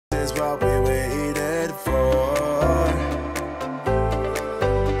is what we waited for.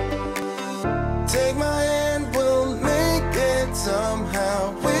 Take my hand, we'll make it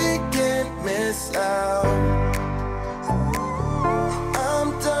somehow. We can't miss out.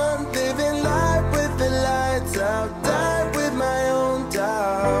 I'm done living life with the lights out. Die with my own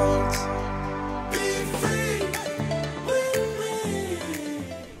doubts. Be free with me.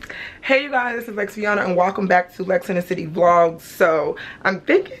 Hey you guys, this is Lexiana and welcome back to Lex in the City Vlogs. So I'm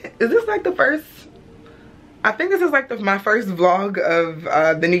thinking, is this like the first, I think this is like my first vlog of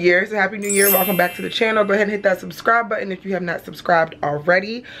the new year. So happy new year, welcome back to the channel. Go ahead and hit that subscribe button if you have not subscribed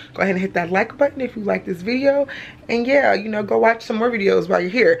already. Go ahead and hit that like button if you like this video. And yeah, you know, go watch some more videos while you're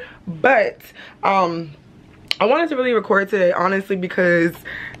here. But I wanted to really record today, honestly, because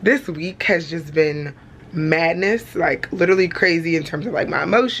this week has just been madness, like literally crazy in terms of like my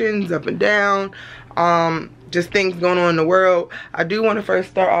emotions up and down, just things going on in the world. I do want to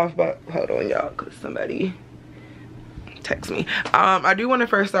first start off, but hold on y'all, because somebody text me. I do want to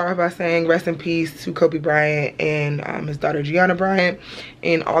first start off by saying rest in peace to Kobe Bryant and his daughter Gianna Bryant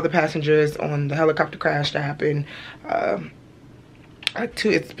and all the passengers on the helicopter crash that happened.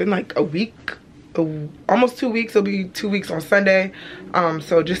 It's been like a week, almost 2 weeks. It'll be 2 weeks on Sunday.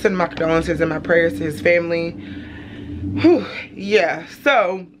 So just send my condolences and my prayers to his family. Whew, yeah,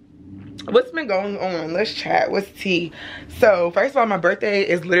 so what's been going on? Let's chat. What's tea? So first of all, my birthday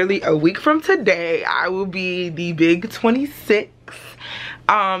is literally a week from today. I will be the big 26.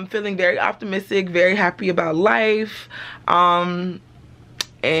 Feeling very optimistic, very happy about life, and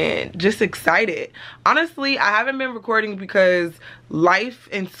just excited. Honestly, I haven't been recording because life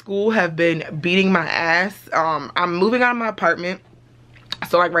and school have been beating my ass. I'm moving out of my apartment.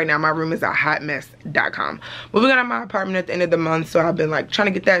 So like right now my room is a hotmess.com. Moving out of my apartment at the end of the month, so I've been like trying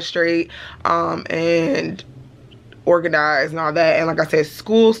to get that straight and organized and all that. And like I said,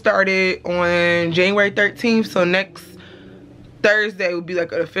 school started on January 13th, so next Thursday will be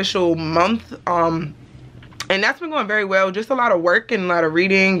like an official month. And that's been going very well. Just a lot of work and a lot of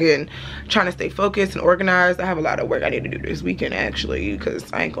reading and trying to stay focused and organized. I have a lot of work I need to do this weekend actually,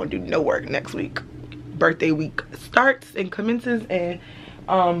 because I ain't gonna do no work next week. Birthday week starts and commences, and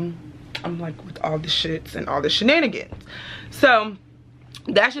I'm like with all the shits and all the shenanigans. So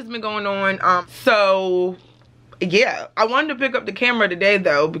that's just been going on. So yeah, I wanted to pick up the camera today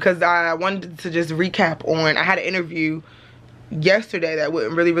though, because I wanted to just recap on, I had an interview yesterday that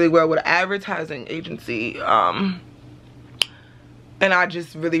went really well with an advertising agency, and I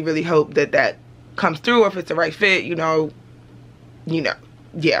just really hope that that comes through, or if it's the right fit, you know,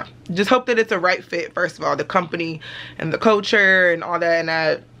 yeah, just hope that it's a right fit. First of all, the company and the culture and all that,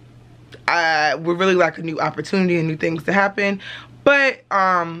 and I would really like a new opportunity and new things to happen. But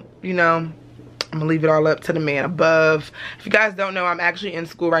you know, I'm gonna leave it all up to the man above. If you guys don't know, I'm actually in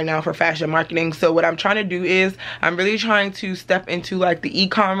school right now for fashion marketing. So what I'm trying to do is I'm really trying to step into like the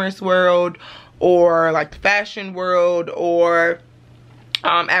e-commerce world, or like the fashion world, or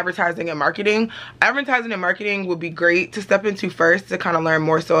advertising and marketing. Advertising and marketing would be great to step into first, to kind of learn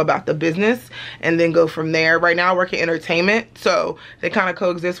more so about the business and then go from there. Right now I work in entertainment, so they kind of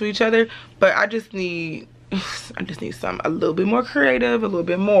coexist with each other, but I just need something a little bit more creative, a little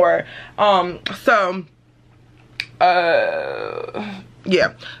bit more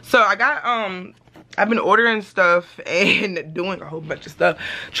yeah. So I got I've been ordering stuff and doing a whole bunch of stuff,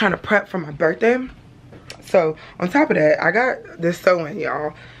 trying to prep for my birthday. So on top of that, I got this sewing,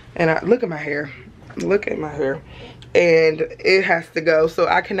 y'all, and look at my hair, and it has to go. So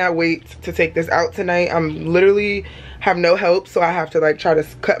I cannot wait to take this out tonight. I'm literally have no help, so I have to like try to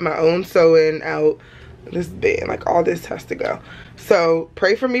cut my own sewing out. This band, like all this has to go. So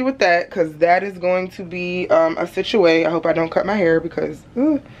pray for me with that, because that is going to be a situation. I hope I don't cut my hair, because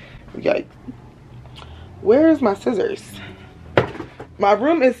yikes. Where is my scissors? My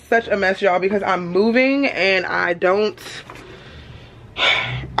room is such a mess, y'all, because I'm moving and I don't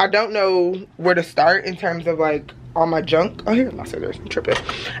know where to start in terms of like all my junk. Oh, here's my scissors. I'm tripping.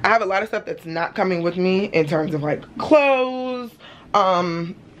 I have a lot of stuff that's not coming with me in terms of like clothes,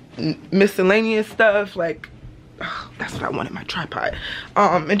 miscellaneous stuff, like that's what I wanted, my tripod,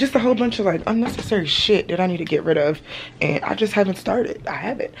 and just a whole bunch of like unnecessary shit that I need to get rid of, and I just haven't started.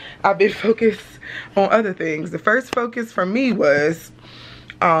 I've been focused on other things. The first focus for me was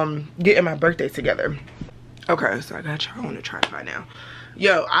getting my birthday together. Okay, so I got y'all on the tripod now.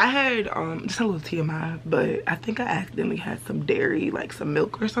 Yo, I had just a little TMI, but I think I accidentally had some dairy, like some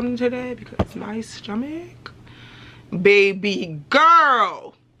milk or something today, because my stomach, baby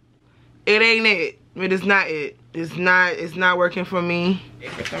girl, it ain't it. It is not it. It's not working for me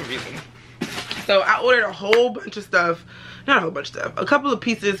for some reason. So I ordered a whole bunch of stuff not a whole bunch of stuff, a couple of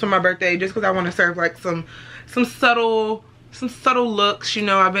pieces for my birthday, just because I want to serve like some subtle looks. You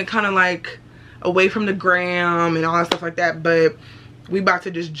know, I've been kind of like away from the gram and all that stuff like that, but we about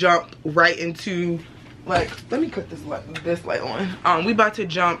to just jump right into like, let me cut this light on. We about to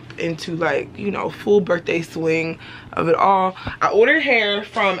jump into like, you know, full birthday swing of it all. I ordered hair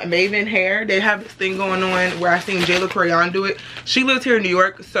from Maven Hair. They have this thing going on where I seen Jayla Crayon do it. She lives here in New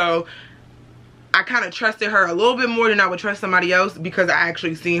York, so I kind of trusted her a little bit more than I would trust somebody else, because I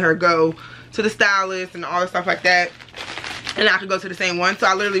actually seen her go to the stylist and all the stuff like that, and I could go to the same one. So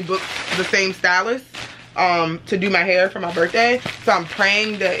I literally booked the same stylist to do my hair for my birthday. So I'm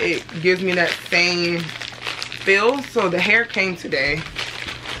praying that it gives me that same feel. So the hair came today,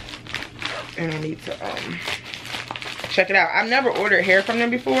 and I need to check it out. I've never ordered hair from them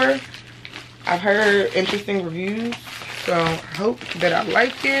before. I've heard interesting reviews, so I hope that I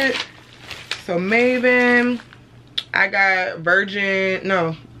like it. So Maven, I got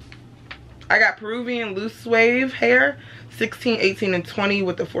I got Peruvian loose wave hair, 16, 18, and 20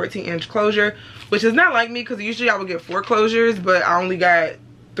 with the 14-inch closure, which is not like me, because usually I would get 4 closures, but I only got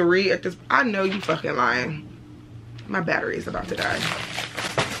 3 at this. I know you fucking lying. My battery is about to die.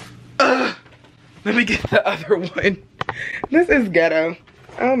 Ugh. Let me get the other one. This is ghetto.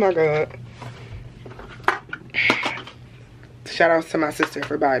 Oh my god. Shout out to my sister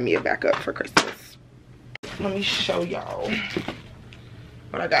for buying me a backup for Christmas. Let me show y'all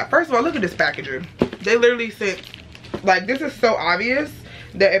what I got. First of all, look at this packaging. They literally sent, like, this is so obvious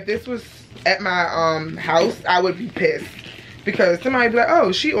that if this was at my house, I would be pissed, because somebody would be like,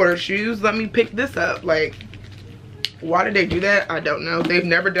 oh, she ordered shoes, let me pick this up. Like, why did they do that? I don't know. They've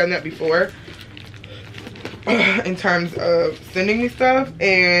never done that before in terms of sending me stuff.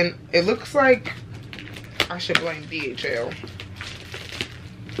 And it looks like I should blame DHL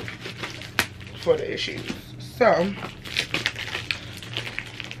for the issues. So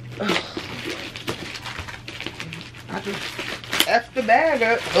I just F the bag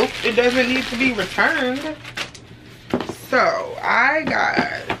up. Hope it doesn't need to be returned. So I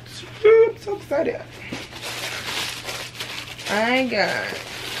got, I'm so excited. I got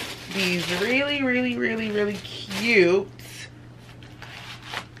these really cute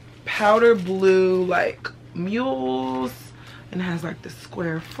powder blue like mules, and it has like the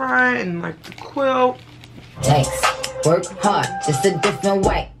square front and like the quilt. Yikes. Work hard, just a different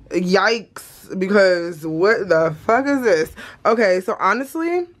way. Yikes, because what the fuck is this? Okay, so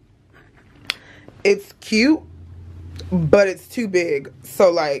honestly, it's cute, but it's too big.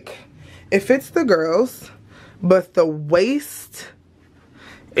 So like, it fits the girls, but the waist,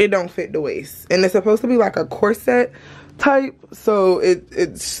 it don't fit the waist. And it's supposed to be like a corset type, so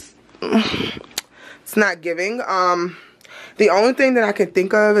it's not giving. The only thing that I can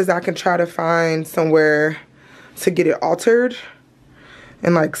think of is I can try to find somewhere to get it altered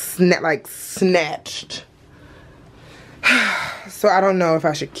and like snatched. So I don't know if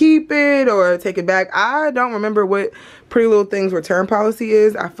I should keep it or take it back. I don't remember what Pretty Little Things return policy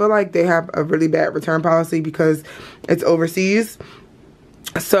is. I feel like they have a really bad return policy because it's overseas.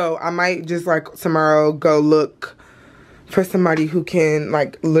 So I might just like tomorrow go look for somebody who can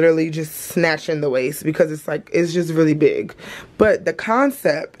like literally just snatch in the waist, because it's like, it's just really big. But the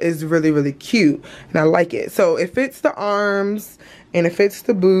concept is really cute and I like it. So it fits the arms and it fits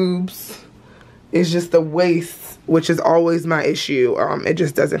the boobs. It's just the waist, which is always my issue. It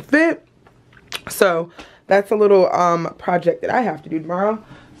just doesn't fit. So that's a little project that I have to do tomorrow.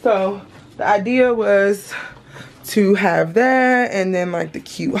 So the idea was to have that, and then like the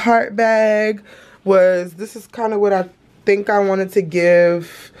cute heart bag was, this is kind of what I think I wanted to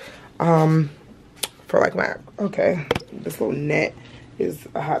give for like my, okay, this little net is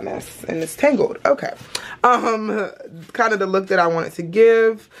a hot mess and it's tangled. Okay, kind of the look that I wanted to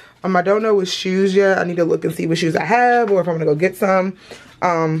give. I don't know with shoes yet. I need to look and see what shoes I have, or if I'm gonna go get some.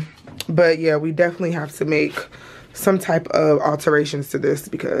 But yeah, we definitely have to make some type of alterations to this,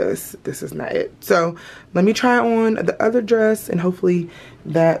 because this is not it. So let me try on the other dress, and hopefully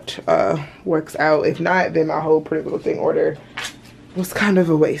that works out. If not, then my whole Pretty Little Thing order was kind of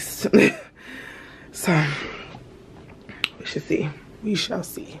a waste. So we should see. We shall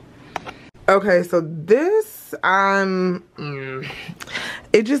see. Okay, so this,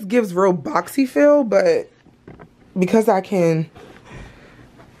 it just gives real boxy feel, but because I can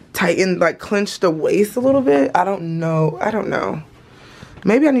tighten, like clench the waist a little bit, I don't know.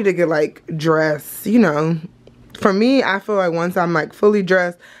 Maybe I need to get like dress, you know. For me, I feel like once I'm like fully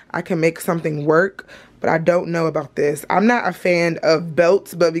dressed, I can make something work, but I don't know about this. I'm not a fan of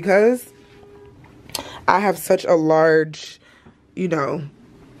belts, but because I have such a large, you know,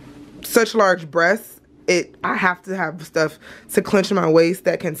 such large breasts, I have to have stuff to clench my waist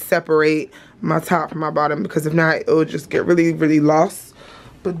that can separate my top from my bottom, because if not, it will just get really, really lost.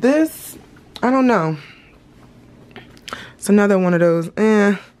 But this, I don't know. It's another one of those,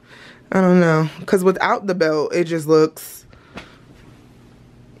 I don't know. Because without the belt, it just looks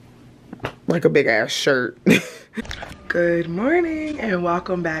like a big ass shirt. Good morning and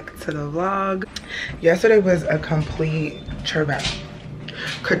welcome back to the vlog. Yesterday was a complete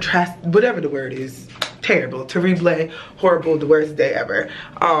contrast, whatever the word is. Terrible, terrible, horrible, the worst day ever.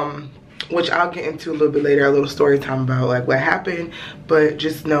 Which I'll get into a little bit later, a little story time about like what happened. But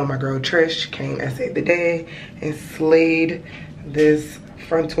just know my girl Trish came and saved the day and slayed this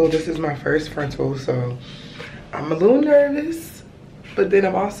frontal. This is my first frontal, so I'm a little nervous. But then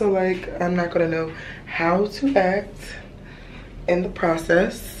I'm also like, I'm not gonna know how to act in the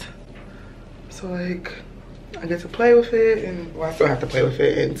process. So like, I get to play with it, and well, I still have to play with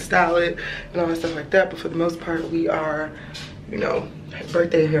it and style it and all that stuff like that. But for the most part, we are, you know,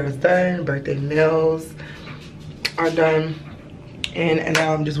 birthday hair is done, birthday nails are done, and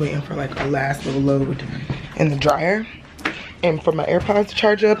now I'm just waiting for like a last little load in the dryer and for my AirPods to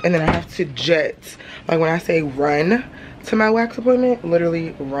charge up, and then I have to jet. Like when I say run to my wax appointment,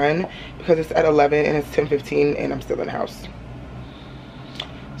 literally run, because it's at 11 and it's 10:15 and I'm still in the house.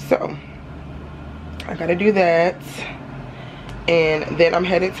 So I gotta do that, and then I'm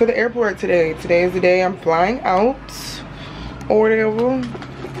headed to the airport today. Today is the day I'm flying out or whatever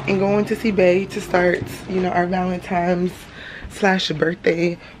and going to see Bae to start, you know, our Valentines /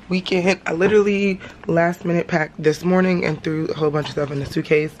 birthday weekend. I literally last minute packed this morning and threw a whole bunch of stuff in the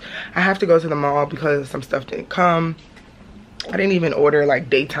suitcase. I have to go to the mall because some stuff didn't come. I didn't even order like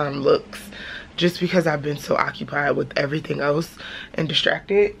daytime looks just because I've been so occupied with everything else and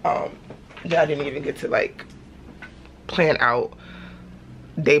distracted. Yeah, I didn't even get to like plan out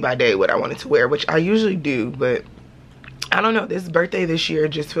day by day what I wanted to wear, which I usually do, but I don't know, this birthday this year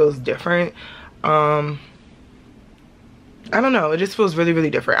just feels different. I don't know, it just feels really,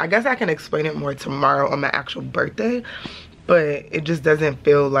 really different. I guess I can explain it more tomorrow on my actual birthday, but it just doesn't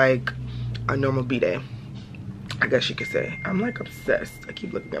feel like a normal B-day, I guess you could say. I'm like obsessed. I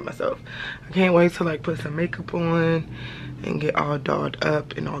keep looking at myself. I can't wait to like put some makeup on and get all dolled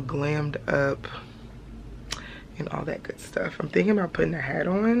up and all glammed up and all that good stuff. I'm thinking about putting a hat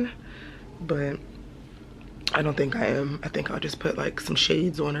on, but I don't think I am. I think I'll just put like some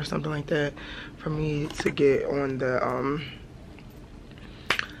shades on or something like that for me to get on the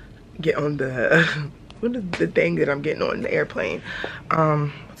what is the thing that I'm getting on the airplane?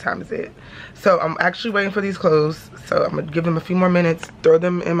 What time is it? So I'm actually waiting for these clothes, so I'm gonna give them a few more minutes, throw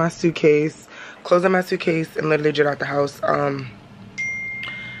them in my suitcase, close in my suitcase, and literally jet out the house.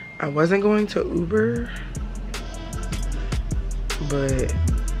 I wasn't going to Uber, but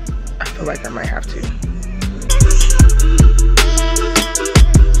I feel like I might have to.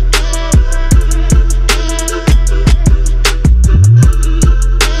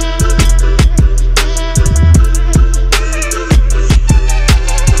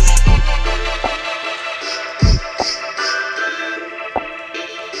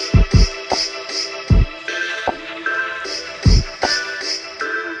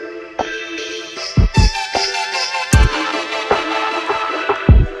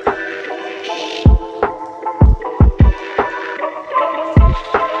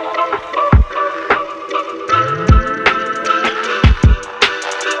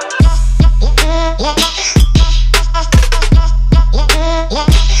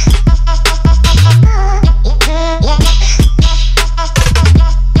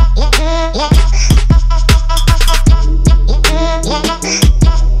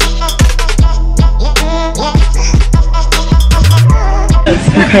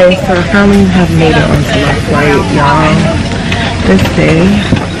 Okay, so I finally have made it onto my flight, y'all. This day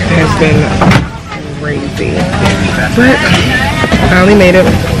has been crazy, but I finally made it,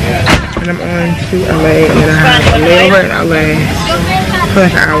 and I'm on to LA, and then I have a layover in LA for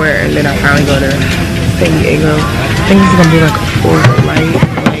like an hour, and then I finally go to San Diego. I think this is gonna be like a 4th flight.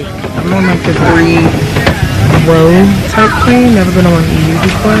 Like I'm on like the 3-row type plane. Never been on one EU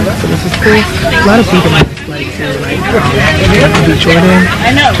before, so this is cool. A lot of people on this flight too, like Jordan.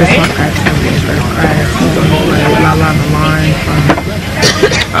 Just bought past me in first class. He's on the flight. Lala Milan from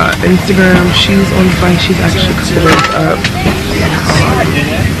Instagram. She's on the flight. She's actually considered up.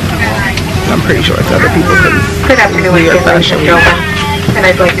 I'm pretty sure it's other people. Good afternoon, ladies and gentlemen. And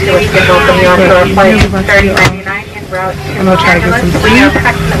I'd like to again welcome you on to our flight 3099 en route to Los Angeles. We are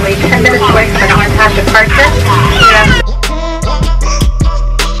approximately 10 minutes away from an on-time departure.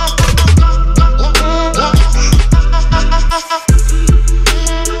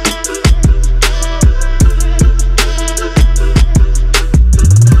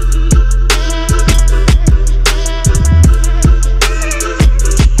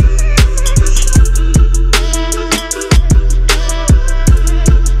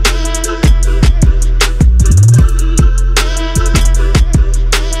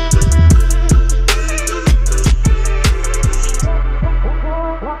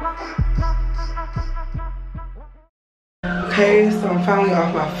 I'm finally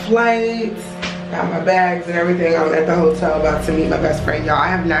off my flight. Got my bags and everything. I'm at the hotel about to meet my best friend. Y'all, I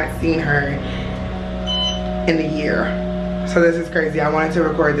have not seen her in a year. So this is crazy. I wanted to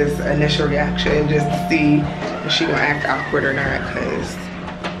record this initial reaction just to see if she gonna act awkward or not, because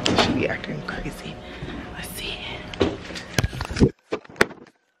she be acting crazy. Let's see.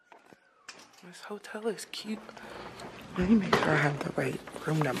 This hotel is cute. Let me make sure I have the right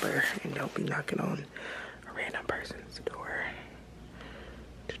room number and don't be knocking on a random person's door.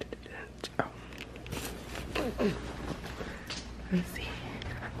 Oh. Let's see.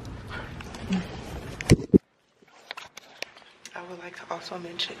 I would like to also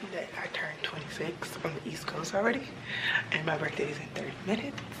mention that I turned 26 on the East Coast already, and my birthday is in 30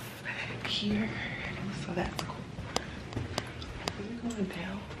 minutes here, so that's cool. Is it going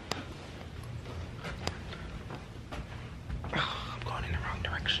down? Oh, I'm going in the wrong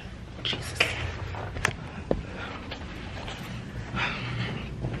direction. Jesus.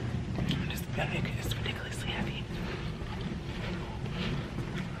 This bag is ridiculously heavy.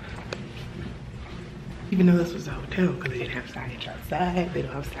 Even though this was a hotel, because they didn't have signage outside, they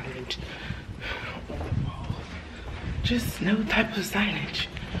don't have signage on the wall. Just no type of signage.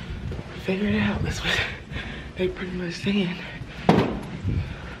 Figure it out. That's what they pretty much saying. Oh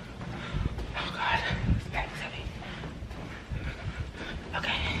God, this bag's heavy.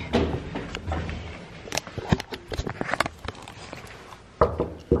 Okay.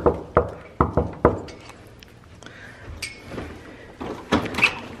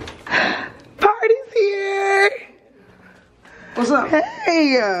 What's up?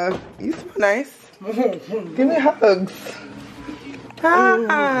 Hey, you smell nice. Give me hugs.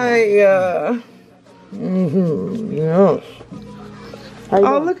 Hi. Yes.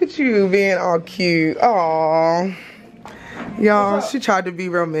 Oh, look at you being all cute. Aw. Y'all, she tried to be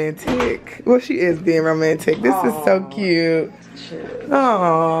romantic. Well, she is being romantic. This is so cute.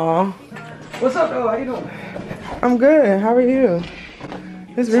 Aw. What's up, though? How you doing? I'm good. How are you?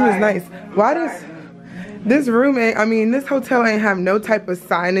 This room is nice. Why does this room ain't, I mean, this hotel ain't have no type of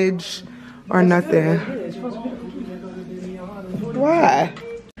signage or nothing. Why?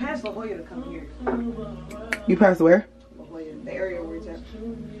 Pass La Jolla to come here. You passed where? La Jolla, the area where it's at.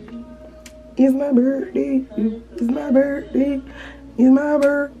 It's my birthday. It's my birthday. It's my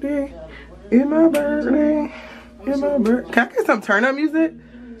birthday. It's my birthday. It's my birthday. Can I get some turn up music?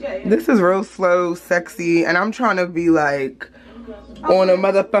 Yeah. This is real slow, sexy, and I'm trying to be like on a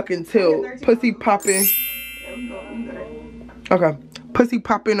motherfucking tilt. Pussy popping. Okay. Pussy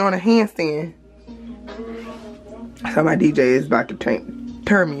popping on a handstand. So my DJ is about to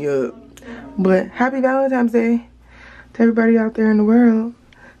turn me up. But happy Valentine's Day to everybody out there in the world.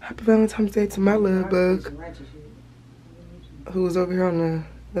 Happy Valentine's Day to my little bug, who was over here on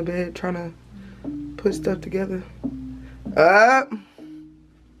the bed trying to put stuff together. Up.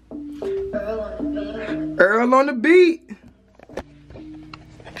 Earl on the beat.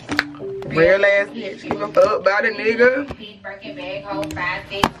 Real ass bitch, give a fuck about a nigga.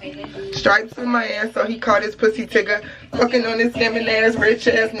 Stripes in my ass, so he caught his pussy tigger. Fucking on this scamming ass, rich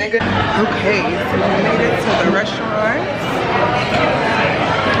ass nigga. Okay, so we made it to the restaurant.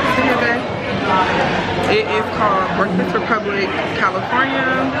 See you there. It is called Breakfast Republic,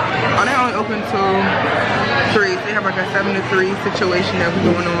 California. Oh, they only open till 3. So they have like a 7 to 3 situation that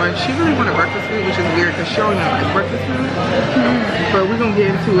we're going on. She really wanted breakfast food, which is weird because she don't even like breakfast food. But we're gonna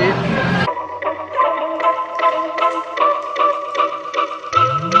get into it.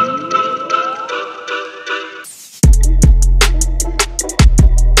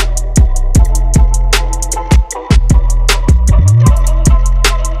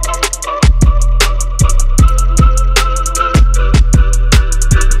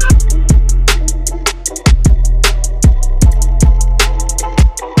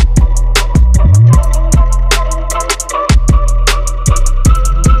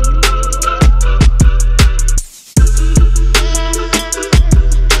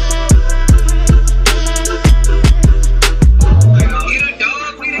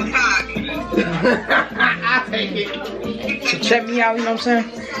 So check me out, you know what I'm saying?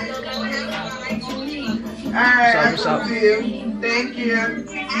 Alright, What's up? Thank you.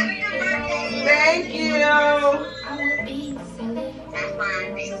 Thank you.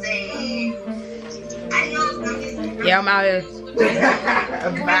 Yeah, I'm out here.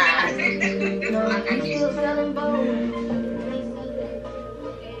 Bye.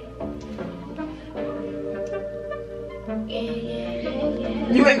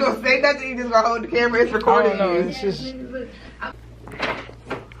 You ain't gonna say nothing, you just gonna hold the camera, it's recording No, you. it's just...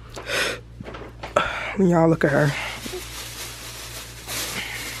 Y'all look at her.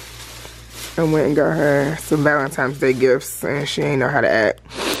 I went and got her some Valentine's Day gifts and she ain't know how to act.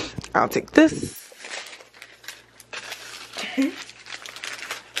 I'll take this.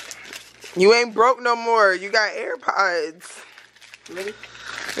 You ain't broke no more. You got AirPods. Really?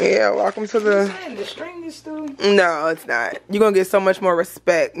 Yeah, welcome to the... The string is still... No, it's not. You're gonna get so much more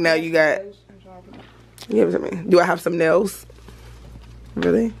respect now you got... Give it to me. Do I have some nails?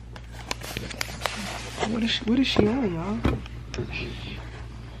 Really? What is she on, y'all?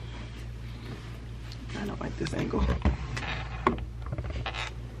 I don't like this angle.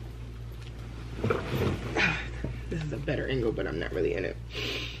 This is a better angle, but I'm not really in it.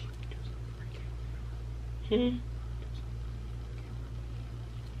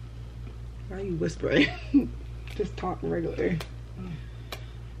 Why are you whispering? Just talk regular.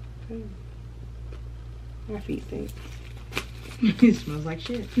 My feet stink. It smells like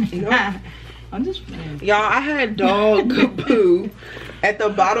shit. No. I'm just playing. Y'all, I had dog poo at the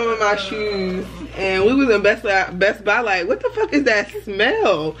bottom of my shoes, and we was in Best Buy like, what the fuck is that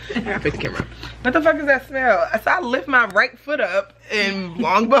smell? I gotta fix the camera. What the fuck is that smell? So I lift my right foot up, and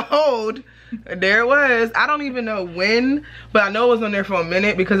long behold, there it was. I don't even know when, but I know it was on there for a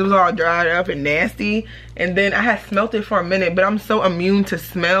minute because it was all dried up and nasty. And then I had smelt it for a minute, but I'm so immune to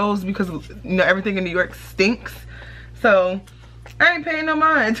smells because, you know, everything in New York stinks. So I ain't paying no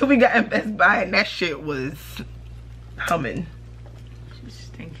mind until we got in Best Buy and that shit was humming. It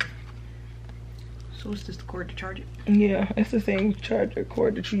stinks. So is this the cord to charge it? Yeah, it's the same charger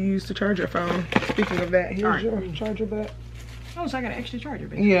cord that you use to charge your phone. Speaking of that, here's your charger back. Oh, so I got an extra charger,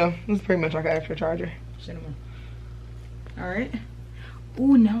 basically. Yeah, it's pretty much like an extra charger. Cinnamon. All right.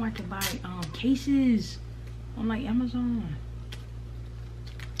 Ooh, now I can buy cases on like Amazon.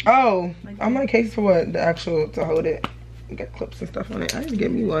 Oh, Like I'm like cases for what? The actual to hold it. You got clips and stuff on it. I need to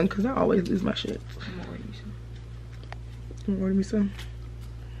get me one because I always lose my shit. I'm gonna order you some. You wanna order me some?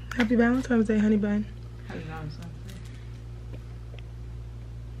 Happy Valentine's Day, honey bun. Happy Valentine's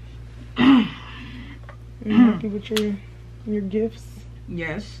Day. You happy with your gifts?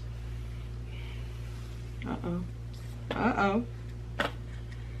 Yes. Uh-oh. Uh-oh.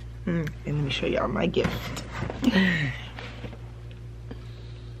 And let me show y'all my gift.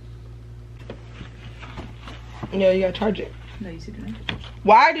 Yeah, you gotta charge it. No, you see that?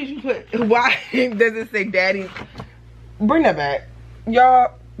 Why did you put, why does it say daddy? Bring that back.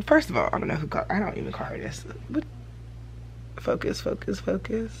 Y'all, first of all, I don't know who called, I don't even call her this. What? Focus, focus,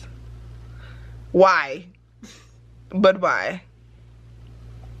 focus. Why? But why?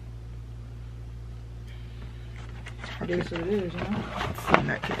 I guess it is, you know? In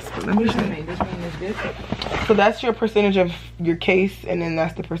that case, but let me What show does you. this mean? This mean it's good? So that's your percentage of your case, and then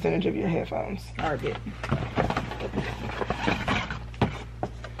that's the percentage of your headphones. All right, good.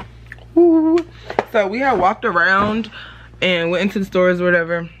 Woo. So we had walked around and went into the stores or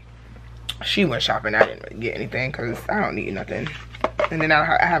whatever. She went shopping. I didn't really get anything because I don't need nothing. And then I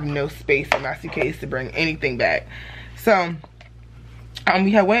have no space in my suitcase to bring anything back. So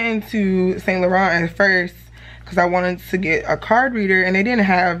we had went into St. Laurent at first because I wanted to get a card reader, and they didn't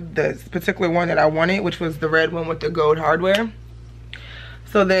have the particular one that I wanted, which was the red one with the gold hardware.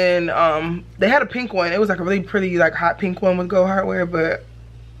 So then they had a pink one. It was like a really pretty like hot pink one with gold hardware, but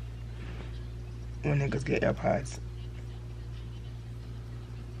when niggas get AirPods.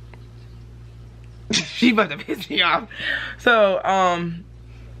 She about to piss me off. So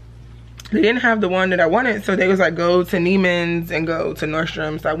they didn't have the one that I wanted, so they was like go to Neiman's and go to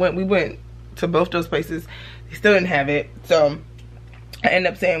Nordstrom's. So we went to both those places. They still didn't have it, so I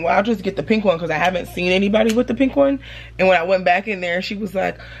ended up saying, well, I'll just get the pink one because I haven't seen anybody with the pink one. And when I went back in there, she was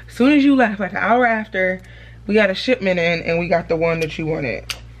like, as soon as you left, like an hour after, we got a shipment in and we got the one that you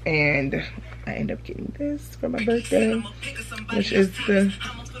wanted. And I ended up getting this for my birthday, which is the...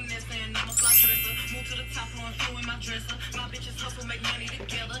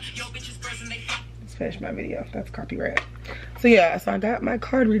 Let's finish my video. That's copyright. So yeah, so I got my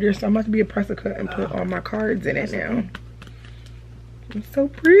card reader, so I'm about to be a press-a-cut and put all my cards in it now. It's so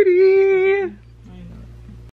pretty.